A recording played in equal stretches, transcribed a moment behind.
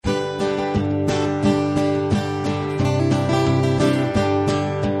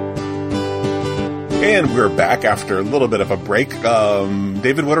And we're back after a little bit of a break.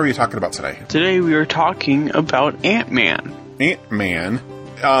 David, what are we talking about today? Today we are talking about Ant-Man. Ant-Man.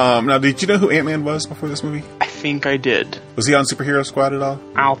 Now, did you know who Ant-Man was before this movie? I think I did. Was he on Superhero Squad at all?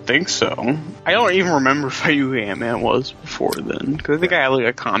 I don't think so. I don't even remember if I knew who Ant-Man was before then. Because I think I had like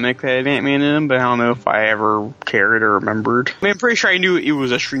a comic that had Ant-Man in him, but I don't know if I ever cared or remembered. I mean, I'm pretty sure I knew it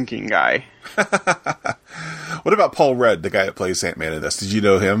was a shrinking guy. What about Paul Rudd, the guy that plays Ant-Man in this? Did you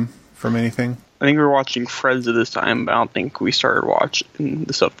know him from anything? I think we were watching Friends at this time, but I don't think we started watching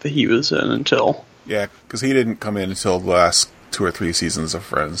the stuff that he was in until... Yeah, because he didn't come in until the last 2 or 3 seasons of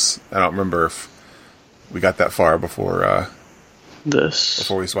Friends. I don't remember if we got that far before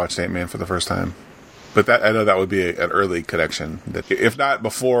before we watched Ant-Man for the first time. But that I know that would be an early connection. That if not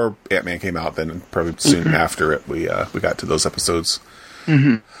before Ant-Man came out, then probably soon after it we got to those episodes.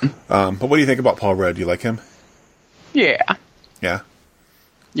 Mm-hmm. But what do you think about Paul Rudd? Do you like him? Yeah. Yeah?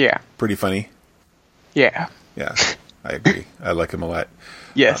 Yeah. Pretty funny? Yeah. Yeah, I agree. I like him a lot.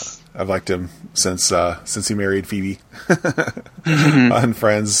 Yes. I've liked him since he married Phoebe on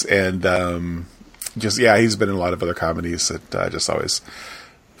Friends, and he's been in a lot of other comedies that I just always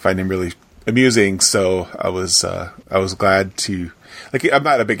find him really amusing. So I was glad to I'm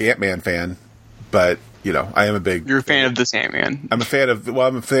not a big Ant-Man fan, but I am a big. You're a fan of this Ant-Man. I'm a fan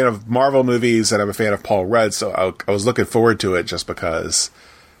of Marvel movies, and I'm a fan of Paul Rudd. So I was looking forward to it just because.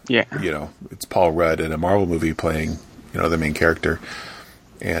 Yeah. It's Paul Rudd in a Marvel movie playing the main character.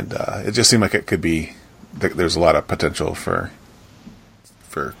 And it just seemed like it could be. There's a lot of potential for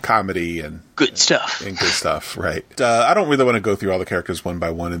comedy and good stuff. And good stuff, right? I don't really want to go through all the characters one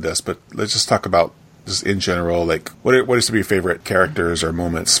by one in this, but let's just talk about just in general. Like, what are some of your favorite characters or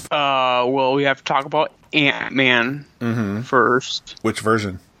moments? Well, we have to talk about Ant-Man first. Which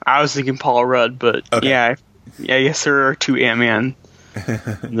version? I was thinking Paul Rudd, but okay. yeah, I guess there are 2 Ant-Man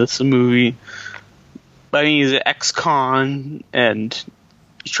in this movie. But I mean, he's an ex-con and.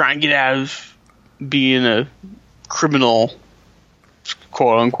 He's trying to get out of being a criminal,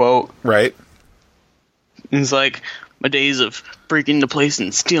 quote unquote. Right. And he's like, my days of breaking into a place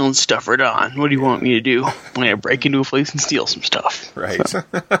and stealing stuff are done. What do you want me to do? I'm going to break into a place and steal some stuff. Right. So,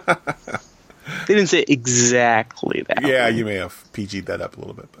 they didn't say exactly that. Yeah, you may have PG'd that up a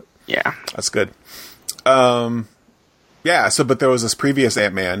little bit, but yeah, that's good. Yeah. So, but there was this previous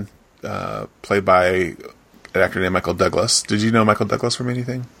Ant-Man, played by an actor named Michael Douglas. Did you know Michael Douglas from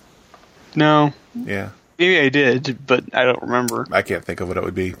anything? No. Yeah. Maybe I did, but I don't remember. I can't think of what it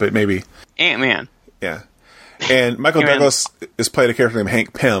would be, but maybe. Ant-Man. Yeah. And Michael Douglas is played a character named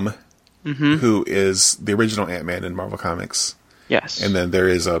Hank Pym, who is the original Ant-Man in Marvel Comics. Yes. And then there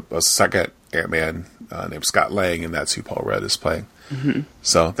is a second Ant-Man named Scott Lang, and that's who Paul Rudd is playing. Mm-hmm.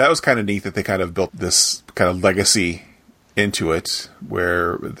 So that was kind of neat that they kind of built this kind of legacy into it,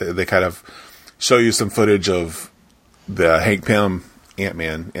 where they kind of show you some footage of the Hank Pym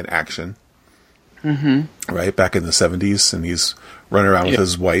Ant-Man in action. Mm-hmm. Right, back in the 70s, and he's running around with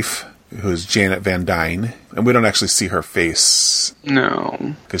his wife, who's Janet Van Dyne. And we don't actually see her face.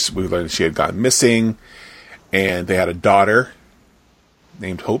 No. Because we learned she had gone missing, and they had a daughter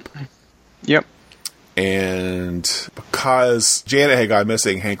named Hope. Yep. And because Janet had gone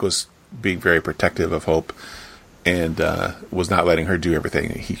missing, Hank was being very protective of Hope, and was not letting her do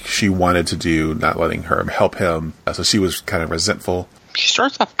everything she wanted to do, not letting her help him. So she was kind of resentful. She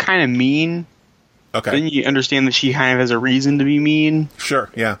starts off kind of mean. Okay. Then you understand that she kind of has a reason to be mean. Sure,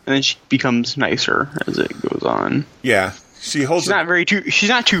 yeah. And then she becomes nicer as it goes on. Yeah. She's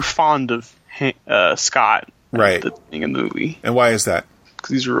not too fond of Scott. Right. At the beginning of the movie. And why is that? Because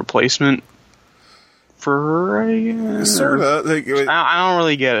he's a replacement for her, I guess. Sort of. I don't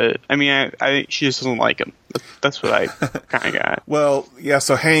really get it. I mean, I think she just doesn't like him. That's what I kind of got. Well, yeah,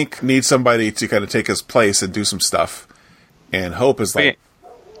 so Hank needs somebody to kind of take his place and do some stuff. And Hope is like,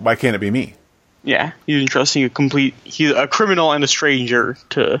 why can't it be me? Yeah, he's entrusting he's a criminal and a stranger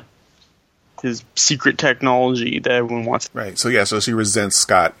to his secret technology that everyone wants. Right, so she resents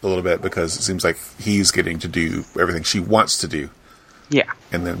Scott a little bit because it seems like he's getting to do everything she wants to do. Yeah.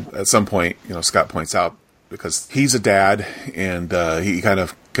 And then at some point, Scott points out, because he's a dad, and he kind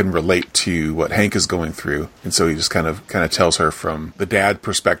of can relate to what Hank is going through. And so he just kind of tells her from the dad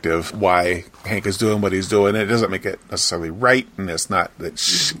perspective why Hank is doing what he's doing. And it doesn't make it necessarily right, and it's not that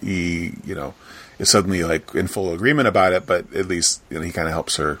he, is suddenly like in full agreement about it, but at least he kind of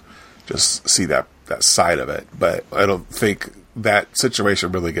helps her just see that side of it. But I don't think that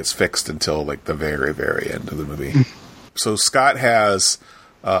situation really gets fixed until like the very, very end of the movie. So Scott has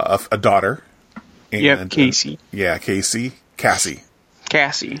a daughter. And, Cassie.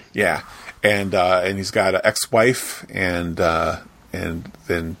 Cassie. Yeah, and he's got an ex-wife, and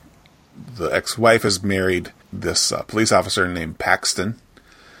then the ex-wife has married this police officer named Paxton.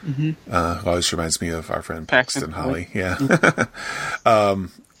 Mm-hmm. Always reminds me of our friend Paxton Holly. Yeah.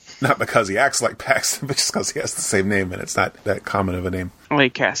 Not because he acts like Paxton, but just because he has the same name, and it's not that common of a name.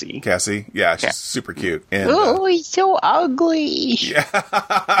 Like Cassie. Cassie? Yeah, she's super cute. And, oh, he's so ugly. Yeah.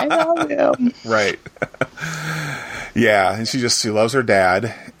 I love him. Right. Yeah, and she loves her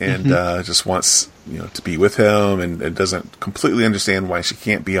dad, and just wants, to be with him, and doesn't completely understand why she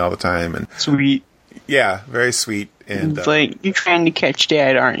can't be all the time. And sweet. Yeah, very sweet. And it's like, you're trying to catch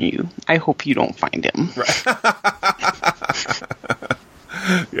Dad, aren't you? I hope you don't find him. Right.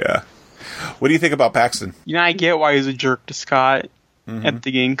 Yeah. What do you think about Paxton? I get why he's a jerk to Scott at the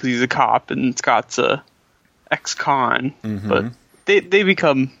beginning, because he's a cop and Scott's a ex-con. But they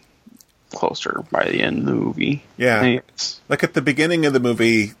become closer by the end of the movie. Yeah. Like at the beginning of the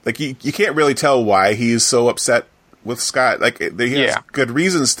movie, like you can't really tell why he's so upset with Scott. Like he has good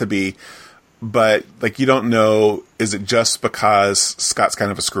reasons to be, but like you don't know, is it just because Scott's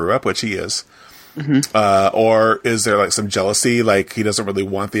kind of a screw up, which he is, or is there like some jealousy, like he doesn't really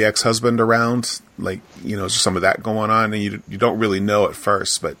want the ex-husband around, like there's some of that going on, and you don't really know at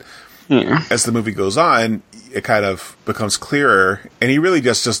first, but as the movie goes on, it kind of becomes clearer, and he really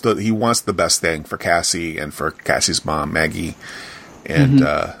he wants the best thing for Cassie and for Cassie's mom, Maggie, and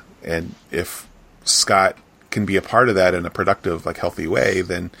and if Scott can be a part of that in a productive, like healthy way,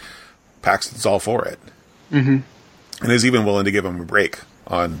 then Paxton's all for it, and is even willing to give him a break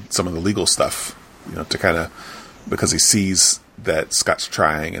on some of the legal stuff, to kind of, because he sees that Scott's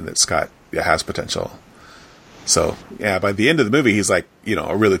trying and that Scott has potential. So yeah, by the end of the movie, he's like,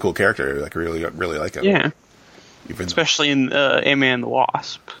 a really cool character. Like really, really like him. Yeah. Especially in Ant-Man and the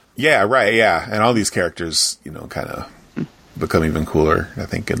Wasp. Yeah, right. Yeah, and all these characters, kind of become even cooler. I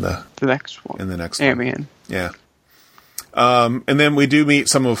think in the next one. In the next Ant-Man. one. Yeah. And then we do meet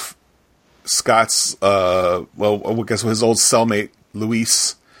some of Scott's, I guess his old cellmate,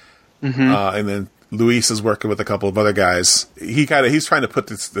 Luis. And then Luis is working with a couple of other guys. He's trying to put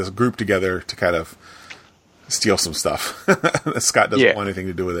this group together to kind of steal some stuff. Scott doesn't want anything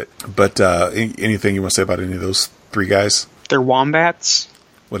to do with it. But anything you want to say about any of those three guys? They're wombats.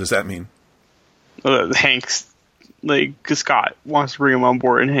 What does that mean? Hank's, because Scott wants to bring him on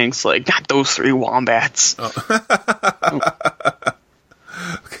board, and Hank's like, not those three wombats. Oh.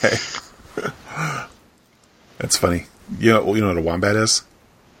 Okay. That's funny. You know what a wombat is?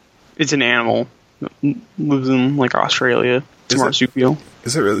 It's an animal. It lives in Australia. It's a marsupial.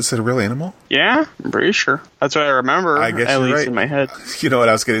 Is it a real animal? Yeah, I'm pretty sure. That's what I remember. I guess at you're least right. In my head. You know what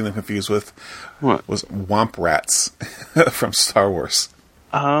I was getting them confused with? What? Was Womp Rats from Star Wars.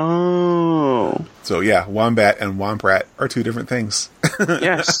 Oh. So yeah, Wombat and Womp Rat are two different things.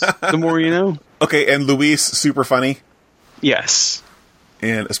 Yes. The more you know. Okay, and Luis, super funny. Yes.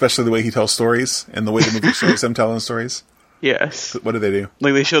 And especially the way he tells stories and the way the movie shows him telling stories. Yes. What do they do?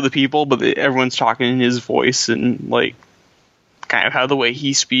 They show the people, but everyone's talking in his voice and, kind of how the way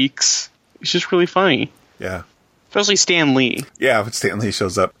he speaks. It's just really funny. Yeah. Especially Stan Lee. Yeah, Stan Lee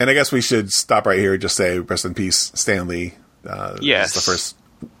shows up. And I guess we should stop right here and just say rest in peace, Stan Lee. Yes. This is the first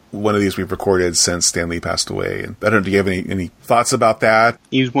one of these we've recorded since Stan Lee passed away. And I don't know, do you have any thoughts about that?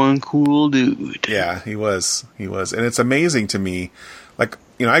 He was one cool dude. Yeah, he was. And it's amazing to me.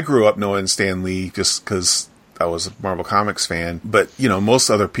 I grew up knowing Stan Lee just because I was a Marvel Comics fan, but most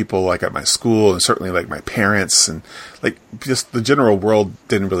other people at my school and certainly my parents and just the general world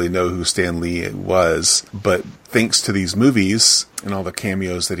didn't really know who Stan Lee was, but thanks to these movies and all the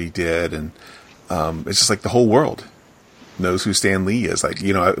cameos that he did, and it's just the whole world knows who Stan Lee is.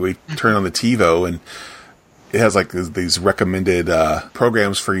 We turn on the TiVo and it has these recommended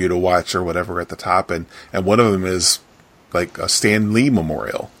programs for you to watch or whatever at the top, and one of them is a Stan Lee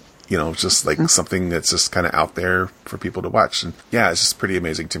memorial. Just something that's just kind of out there for people to watch. And yeah, it's just pretty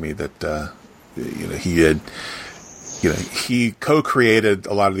amazing to me that, he co-created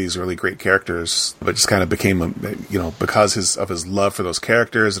a lot of these really great characters, but just kind of became, because of his love for those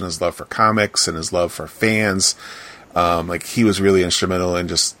characters and his love for comics and his love for fans. He was really instrumental in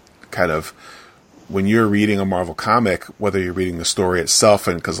just kind of, when you're reading a Marvel comic, whether you're reading the story itself,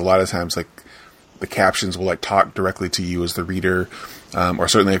 and because a lot of times, the captions will talk directly to you as the reader, or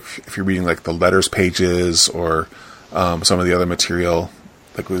certainly if you're reading the letters pages or some of the other material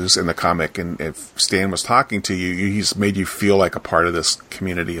was in the comic, and if Stan was talking to you, he's made you feel like a part of this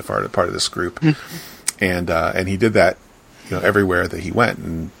community, a part of this group, and he did that everywhere that he went,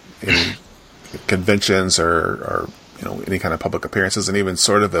 and in conventions or any kind of public appearances, and even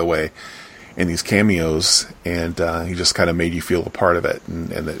sort of a way in these cameos, and he just kind of made you feel a part of it, and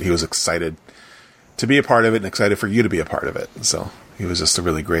that he was excited to be a part of it and excited for you to be a part of it. So He was just a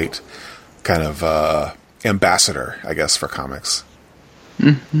really great kind of ambassador, I guess, for comics.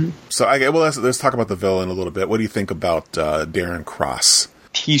 Mm-hmm. So, let's talk about the villain a little bit. What do you think about Darren Cross?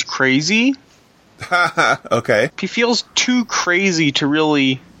 He's crazy. Okay. He feels too crazy to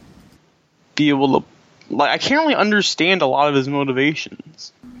really be able to... Like, I can't really understand a lot of his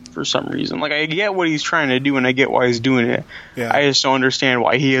motivations for some reason. Like, I get what he's trying to do, and I get why he's doing it. Yeah. I just don't understand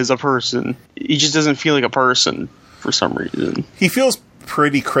why he is a person. He just doesn't feel like a person for some reason. He feels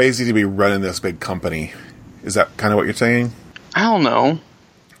pretty crazy to be running this big company. Is that kind of what you're saying? I don't know.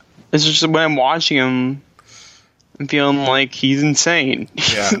 It's just when I'm watching him, I'm feeling like he's insane.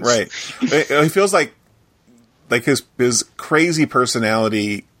 Yeah, right. He feels like his crazy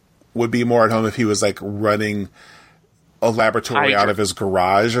personality would be more at home if he was like running a laboratory out of his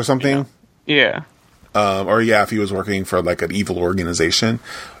garage or something. Yeah. If he was working for like an evil organization.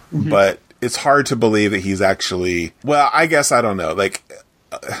 Mm-hmm. But it's hard to believe that he's actually... Well, I guess I don't know. Like...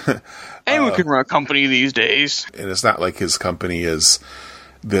 anyone can run a company these days. And it's not like his company is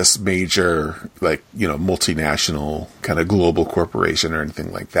this major, like, multinational kind of global corporation or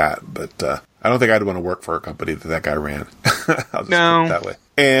anything like that. But I don't think I'd want to work for a company that guy ran. I'll just put it that way.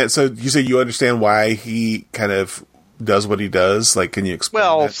 And so you say you understand why he kind of does what he does? Like, can you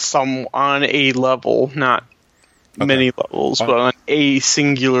explain that? Some on a level, not many levels, but on a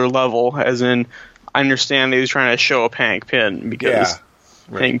singular level, as in, I understand that he was trying to show up Hank Pym because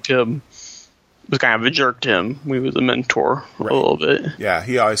Hank Pym was kind of a jerk to him. He was a mentor a little bit. Yeah,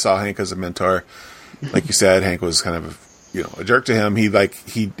 he always saw Hank as a mentor. Like you said, Hank was kind of a jerk to him. He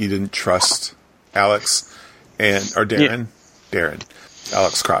didn't trust Alex or Darren. Yeah. Darren.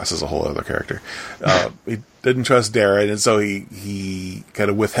 Alex Cross is a whole other character. He didn't trust Darren, and so he kind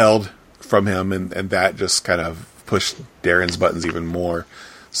of withheld from him, and that just kind of pushed Darren's buttons even more.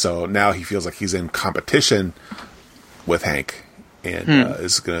 So now he feels like he's in competition with Hank, and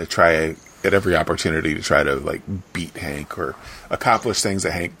is going to try at every opportunity to try to like beat Hank or accomplish things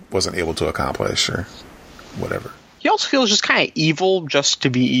that Hank wasn't able to accomplish or whatever. He also feels just kind of evil just to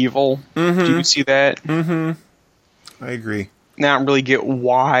be evil. Mm-hmm. Do you see that? Mm-hmm. I agree. I don't really get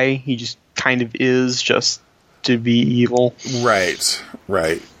why he just kind of is just to be evil. Right.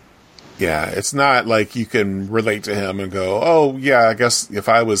 Yeah, it's not like you can relate to him and go, oh, yeah, I guess if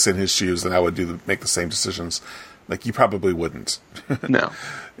I was in his shoes, then I would make the same decisions. Like, you probably wouldn't. No.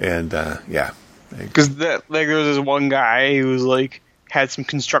 And, yeah. Because there was this one guy who was like, had some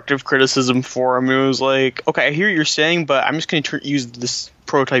constructive criticism for him. It was like, okay, I hear what you're saying, but I'm just going to use this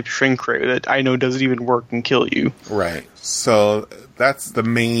prototype shrink ray that I know doesn't even work and kill you. Right. So that's the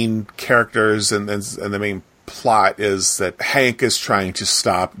main characters and the main plot is that Hank is trying to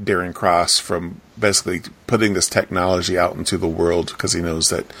stop Darren Cross from basically putting this technology out into the world because he knows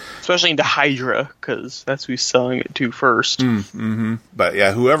that... Especially into Hydra, because that's who he's selling it to first. Mm-hmm. But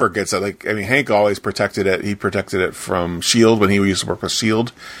yeah, whoever gets it, Hank always protected it. He protected it from S.H.I.E.L.D. when he used to work with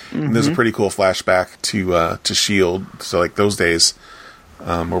S.H.I.E.L.D. Mm-hmm. And there's a pretty cool flashback to S.H.I.E.L.D. So like those days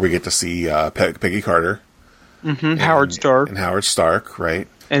where we get to see Peggy Carter. Mm-hmm. And Howard Stark, right?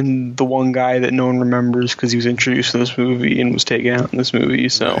 And the one guy that no one remembers because he was introduced in this movie and was taken out in this movie.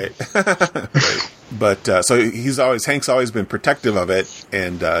 So, right. But so Hank's always been protective of it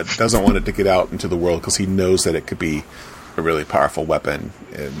and doesn't want it to get out into the world because he knows that it could be a really powerful weapon,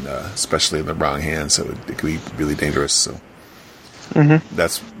 and especially in the wrong hands, so it could be really dangerous. So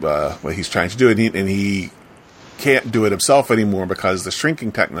that's what he's trying to do, and he can't do it himself anymore because the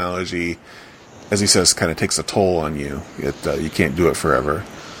shrinking technology, as he says, kind of takes a toll on you. You can't do it forever.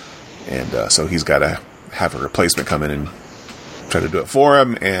 And so he's got to have a replacement come in and try to do it for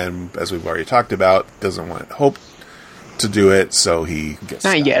him. And as we've already talked about, doesn't want Hope to do it, so he gets...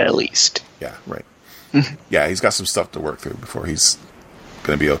 Not yet, at least. Yeah, right. Yeah, he's got some stuff to work through before he's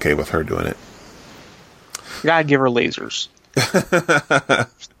going to be okay with her doing it. Gotta give her lasers.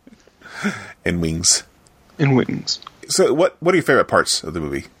 And wings. So what are your favorite parts of the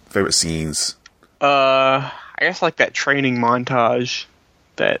movie? Favorite scenes? I guess like that training montage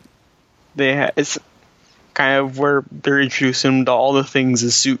that they had. It's kind of where they're introducing him to all the things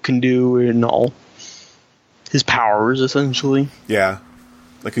his suit can do and all his powers, essentially. Yeah.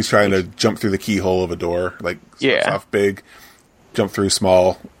 Like he's trying to jump through the keyhole of a door. Like, starts off big, jump through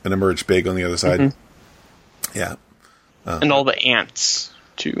small, and emerge big on the other side. Mm-hmm. Yeah. And all the ants,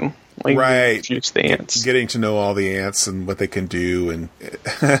 too. Like, right. The ants. Getting to know all the ants and what they can do, and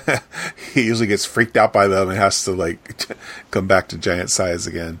he usually gets freaked out by them and has to like come back to giant size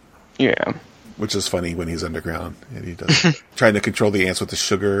again. Yeah. Which is funny when he's underground and he does trying to control the ants with the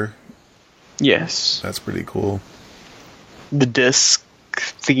sugar. Yes. That's pretty cool. The disc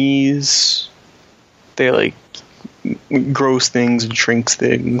thingies, they like grows things and shrinks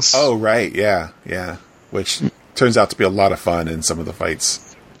things. Oh, right. Yeah. Which turns out to be a lot of fun in some of the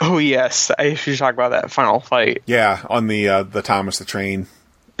fights. Oh, yes. I should talk about that final fight. Yeah, on the Thomas the Train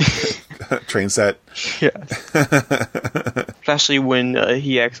train set. Yes. Especially when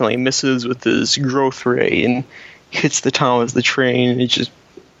he accidentally misses with his growth ray and hits the Thomas the Train, and it just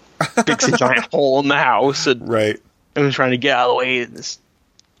picks a giant hole in the house. And Right. I was trying to get out of the way of this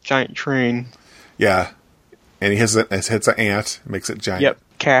giant train. Yeah. And he hits an ant, makes it giant. Yep.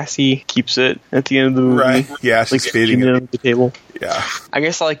 Cassie keeps it at the end of the movie. Right. Yeah, she's feeding it. At the table. Yeah. I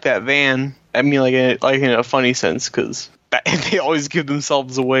guess I like that van. I mean, like in a funny sense, because they always give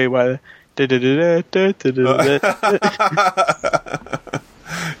themselves away by the.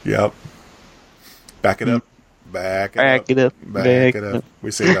 Yep. Back it up. Back it up.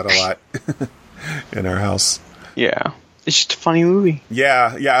 We say that a lot in our house. Yeah. It's just a funny movie.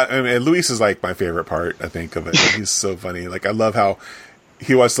 Yeah. I mean, Luis is like my favorite part, I think, of it. He's so funny. Like, I love how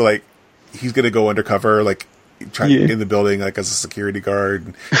he wants to, like, he's going to go undercover, like, trying to get in the building, like, as a security guard.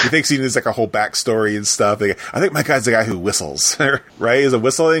 And he thinks he needs, like, a whole backstory and stuff. Like, I think my guy's the guy who whistles, right? Is it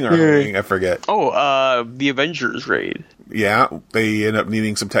whistling or humming? I forget. Oh, the Avengers raid. Yeah, they end up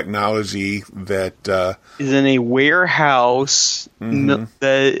needing some technology that is in a warehouse,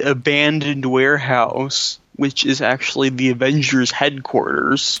 the abandoned warehouse, which is actually the Avengers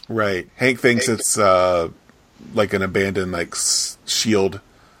headquarters. Right. Hank thinks it's like an abandoned like shield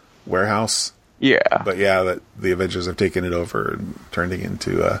warehouse. Yeah. But yeah, that the Avengers have taken it over and turned it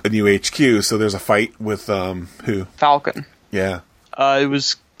into a new HQ. So there's a fight with who? Falcon. Yeah. It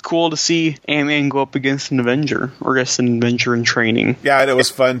was cool to see Ant-Man go up against an Avenger, or I guess an Avenger in training. Yeah, and it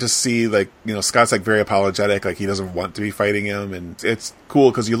was fun to see, like, you know, Scott's like very apologetic, like he doesn't want to be fighting him, and it's cool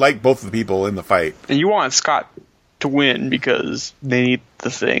because you like both of the people in the fight. And you want Scott to win because they need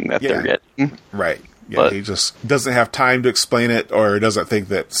the thing that they're getting. Right. Yeah, but he just doesn't have time to explain it, or doesn't think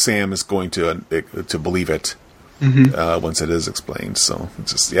that Sam is going to believe it once it is explained. So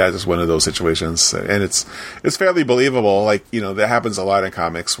it's just one of those situations, and it's fairly believable. Like, you know, that happens a lot in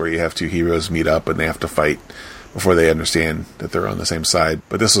comics where you have two heroes meet up and they have to fight before they understand that they're on the same side.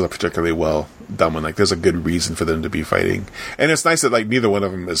 But this was a particularly well done one. Like, there's a good reason for them to be fighting, and it's nice that like neither one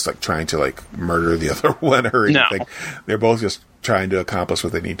of them is like trying to like murder the other one or anything. No. They're both just trying to accomplish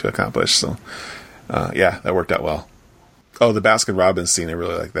what they need to accomplish. So. Yeah, that worked out well. Oh, the Baskin Robbins scene, I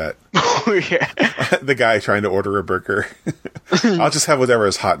really like that. Oh, yeah. The guy trying to order a burger. I'll just have whatever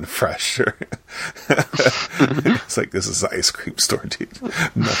is hot and fresh. It's like, this is an ice cream store, dude.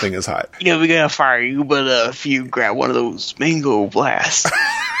 Nothing is hot. Yeah, we gotta fire you, but if you grab one of those mango blasts,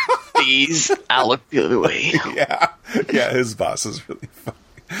 please, I'll look the other way. Yeah, his boss is really funny.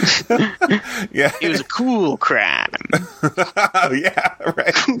 Yeah, it was a cool crime. Yeah,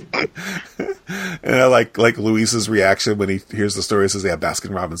 right. And I like Luis's reaction when he hears the story. He says, "Yeah,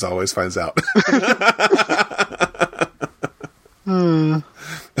 Baskin Robbins always finds out."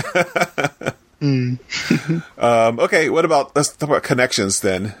 Okay, let's talk about connections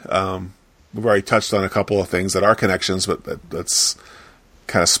then. We've already touched on a couple of things that are connections, but let's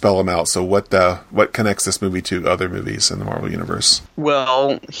kind of spell them out. So what connects this movie to other movies in the Marvel Universe?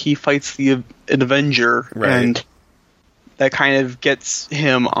 Well, he fights an Avenger, right, and that kind of gets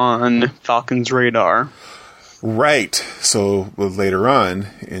him on Falcon's radar. Right. So later on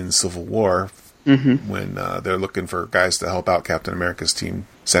in Civil War, when they're looking for guys to help out Captain America's team,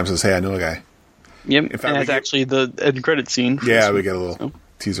 Sam says, "Hey, I know a guy." Yep, in fact, and that's actually the end credit scene. Yeah, we get a little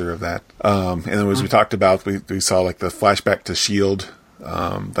teaser of that. And then as we talked about, we saw like the flashback to S.H.I.E.L.D.,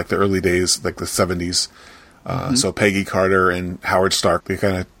 like the early days, like the 70s. So Peggy Carter and Howard Stark, they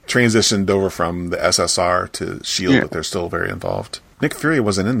kind of transitioned over from the SSR to S.H.I.E.L.D., but they're still very involved. Nick Fury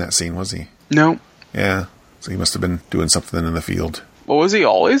wasn't in that scene, was he? No. Yeah, so he must have been doing something in the field. Well, was he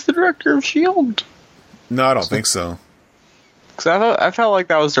always the director of S.H.I.E.L.D.? No, I don't think so. Because I felt like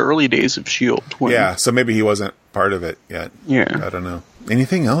that was the early days of S.H.I.E.L.D. Yeah, so maybe he wasn't part of it yet. Yeah. I don't know.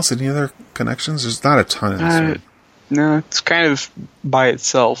 Anything else? Any other connections? There's not a ton in this one. No, it's kind of by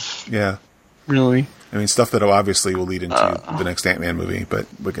itself. Yeah. Really. I mean, stuff that obviously will lead into the next Ant-Man movie, but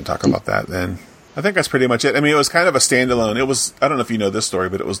we can talk about that then. I think that's pretty much it. I mean, it was kind of a standalone. It was, I don't know if you know this story,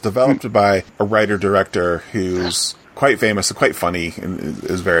 but it was developed by a writer-director who's quite famous and quite funny and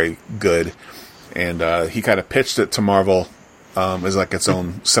is very good. And he kind of pitched it to Marvel as like its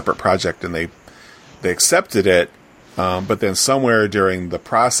own separate project, and they accepted it. But then somewhere during the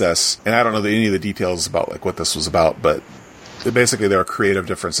process, and I don't know any of the details about like what this was about, but basically there were creative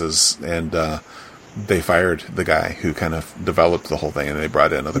differences, and they fired the guy who kind of developed the whole thing, and they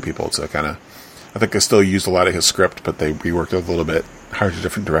brought in other people to kind of, I think they still used a lot of his script, but they reworked it a little bit. hired a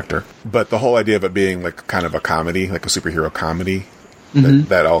different director. But the whole idea of it being like kind of a comedy, like a superhero comedy,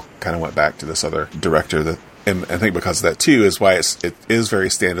 that all kind of went back to this other director. And I think because of that too is why it is very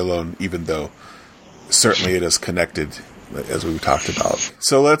standalone, even though certainly it is connected, as we talked about.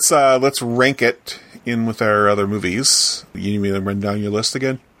 So let's rank it in with our other movies. You need me to run down your list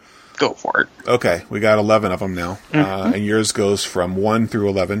again? Go for it. Okay, we got 11 of them now. And yours goes from 1 through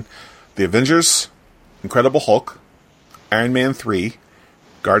 11. The Avengers, Incredible Hulk, Iron Man 3,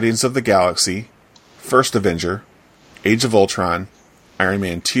 Guardians of the Galaxy, First Avenger, Age of Ultron, Iron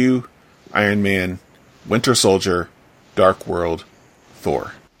Man 2, Iron Man, Winter Soldier, Dark World,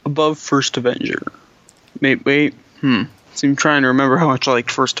 Thor. Above First Avenger. Wait. So I'm trying to remember how much I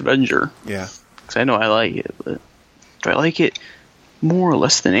liked First Avenger. Yeah. Because I know I like it, but do I like it more or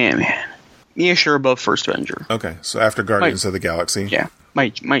less than Ant-Man? Yeah, sure, above First Avenger. Okay, so after Guardians of the Galaxy. Yeah,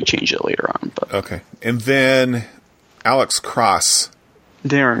 might change it later on, but Okay, and then Alex Cross.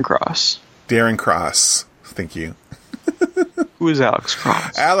 Darren Cross. Darren Cross. Thank you. Who is Alex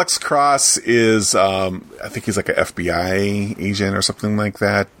Cross? Alex Cross is, I think he's like an FBI agent or something like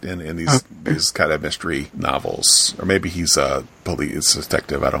that, in these kind of mystery novels. Or maybe he's a police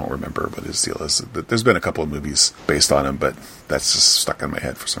detective, I don't remember what his deal is. There's been a couple of movies based on him, but that's just stuck in my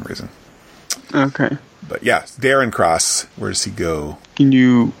head for some reason. Okay. But yeah, Darren Cross, where does he go? Can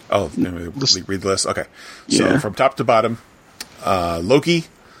you... Oh, let me read the list. Okay. So Yeah. from top to bottom, Loki,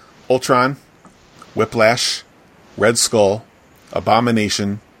 Ultron, Whiplash, Red Skull,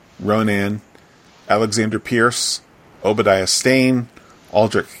 Abomination, Ronan, Alexander Pierce, Obadiah Stane,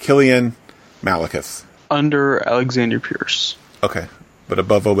 Aldrich Killian, Malekith. Under Alexander Pierce. Okay, but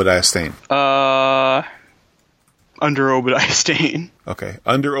above Obadiah Stane. Under Obadiah Stane. Okay,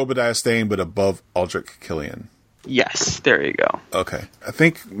 under Obadiah Stane, but above Aldrich Killian. Yes, there you go. Okay, I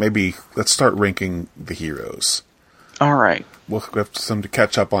think maybe let's start ranking the heroes. All right. We'll have some to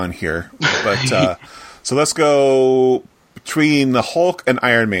catch up on here, but so let's go between the Hulk and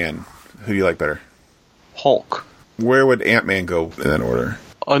Iron Man. Who do you like better? Hulk. Where would Ant-Man go in that order?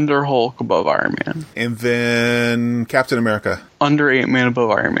 Under Hulk, above Iron Man. And then Captain America. Under Ant-Man, above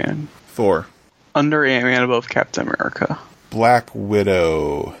Iron Man. Thor. Under Ant-Man, above Captain America. Black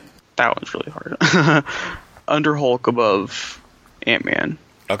Widow. That one's really hard. Under Hulk, above Ant-Man.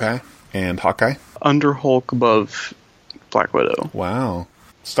 Okay. And Hawkeye. Under Hulk, above Black Widow. Wow.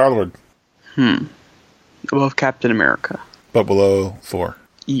 Star-Lord. Above Captain America. But below Thor.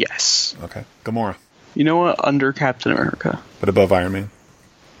 Yes. Okay. Gamora. You know what? Under Captain America. But above Iron Man.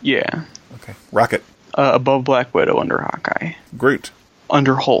 Yeah. Okay. Rocket. Above Black Widow, under Hawkeye. Groot.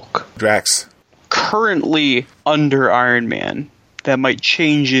 Under Hulk. Drax. Currently under Iron Man. That might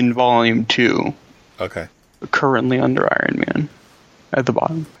change in Volume 2. Okay. But currently under Iron Man. At the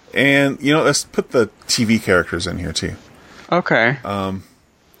bottom. And, let's put the TV characters in here, too. Okay.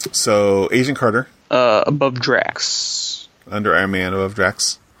 So, Agent Carter. Above Drax. Under Iron Man, above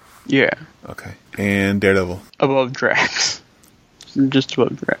Drax. Yeah. Okay. And Daredevil. Above Drax. Just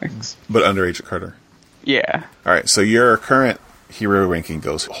above Drax. But under Agent Carter. Yeah. All right, so your current hero ranking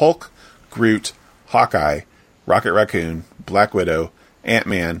goes Hulk, Groot, Hawkeye, Rocket Raccoon, Black Widow,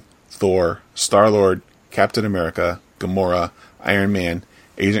 Ant-Man, Thor, Star-Lord, Captain America, Gamora, Iron Man,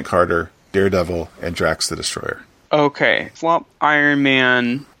 Agent Carter, Daredevil, and Drax the Destroyer. Okay. Flop Iron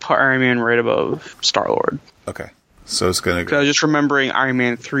Man. Put Iron Man right above Star-Lord. Okay. So it's going to Because I go... was just remembering Iron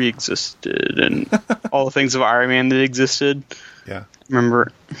Man 3 existed and all the things of Iron Man that existed. Yeah.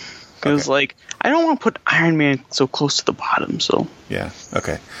 Remember? Because, Okay. I don't want to put Iron Man so close to the bottom, so... Yeah.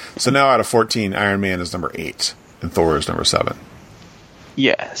 Okay. So now out of 14, Iron Man is number 8, and Thor is number 7.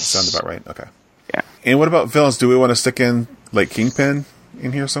 Yes. Sounds about right? Okay. Yeah. And what about villains? Do we want to stick in, like, Kingpin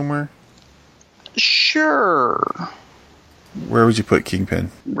in here somewhere? Sure. Where would you put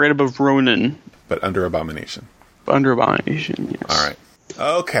Kingpin? Right above Ronan. But under Abomination. Under Abomination, yes. All right.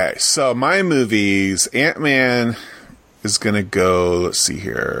 Okay, so my movies, Ant-Man is going to go, let's see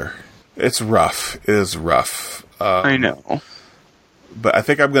here. It's rough. It is rough. I know. But I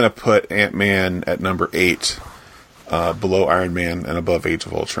think I'm going to put Ant-Man at number 8, below Iron Man and above Age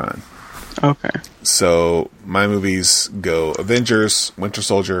of Ultron. Okay. So my movies go Avengers, Winter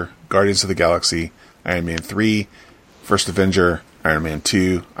Soldier, Guardians of the Galaxy, Iron Man 3, First Avenger, Iron Man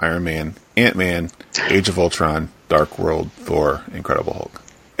 2, Iron Man, Ant-Man, Age of Ultron, Dark World, Thor, Incredible Hulk.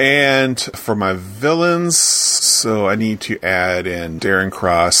 And for my villains, so I need to add in Darren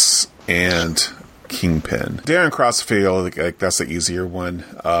Cross and Kingpin. Darren Cross, I feel like that's the easier one.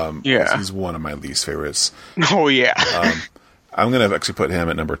 Yeah. He's one of my least favorites. Oh, yeah. I'm going to actually put him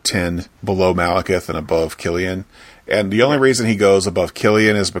at number 10, below Malekith and above Killian. And the only reason he goes above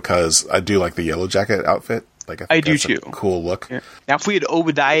Killian is because I do like the Yellow Jacket outfit. Like I do that's a too. cool look. Yeah. Now, if we had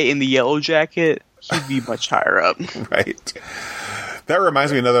Obadiah in the yellow jacket, he'd be much higher up. Right. That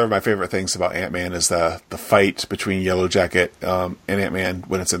reminds me, another of my favorite things about Ant-Man is the fight between Yellow Jacket and Ant-Man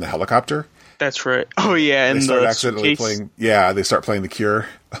when it's in the helicopter. That's right. Oh, yeah. And They start accidentally playing... Yeah, they start playing The Cure.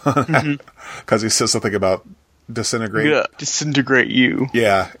 Because he says something about disintegrate. Yeah, disintegrate you.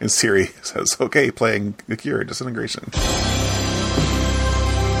 Yeah, and Siri says, okay, playing The Cure, disintegration.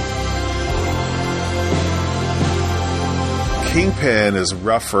 Kingpin is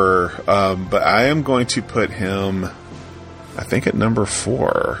rougher, but I am going to put him, I think, at number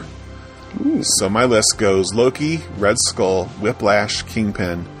 4. Ooh. So my list goes Loki, Red Skull, Whiplash,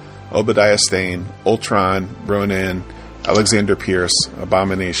 Kingpin, Obadiah Stane, Ultron, Ronan, Alexander Pierce,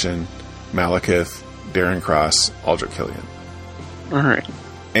 Abomination, Malekith, Darren Cross, Aldrich Killian. All right.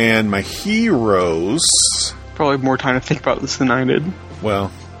 And my heroes... Probably more time to think about this than I did.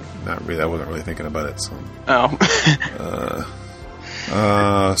 Well, not really. I wasn't really thinking about it. So,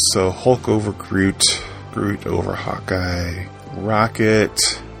 so Hulk over Groot, Groot over Hawkeye,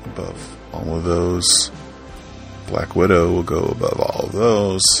 Rocket above all of those, Black Widow will go above all of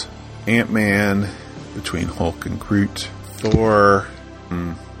those, Ant-Man between Hulk and Groot, Thor,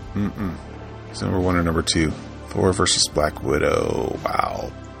 It's number 1 or number 2. Thor versus Black Widow.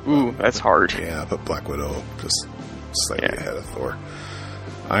 Wow. Ooh, that's hard. Yeah, but Black Widow just slightly ahead of Thor.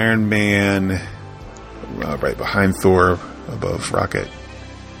 Iron Man right behind Thor, above Rocket.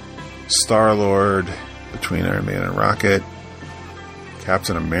 Star-Lord between Iron Man and Rocket.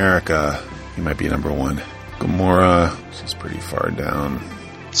 Captain America, he might be number 1. Gamora, she's pretty far down.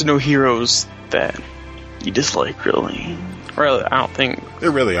 So no heroes that you dislike, really. Really, I don't think...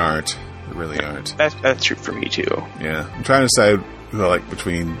 There really aren't. There really aren't. That's true for me, too. Yeah. I'm trying to decide who I like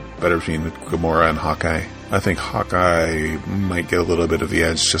between Gamora and Hawkeye. I think Hawkeye might get a little bit of the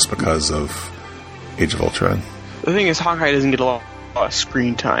edge just because of Age of Ultron. The thing is, Hawkeye doesn't get a lot of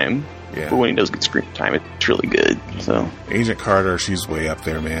screen time. Yeah. But when he does get screen time, it's really good. So Agent Carter, she's way up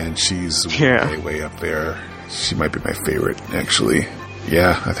there, man. She's way up there. She might be my favorite, actually.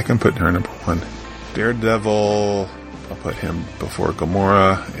 Yeah, I think I'm putting her number 1. Daredevil, I'll put him before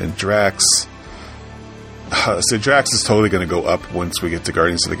Gamora. And Drax. So Drax is totally going to go up once we get to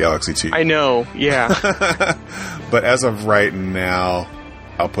Guardians of the Galaxy 2. I know, yeah. But as of right now,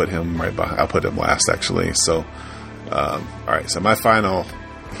 I'll put him right behind. I'll put him last, actually. So, all right. So my final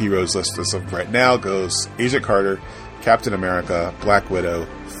heroes list as of right now goes Agent Carter, Captain America, Black Widow,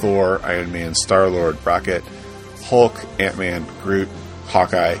 Thor, Iron Man, Star-Lord, Rocket, Hulk, Ant-Man, Groot,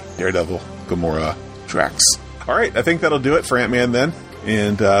 Hawkeye, Daredevil, Gamora, Drax. All right. I think that'll do it for Ant-Man then.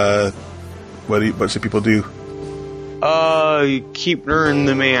 And what should people do? Keep learning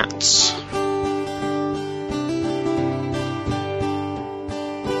the mats.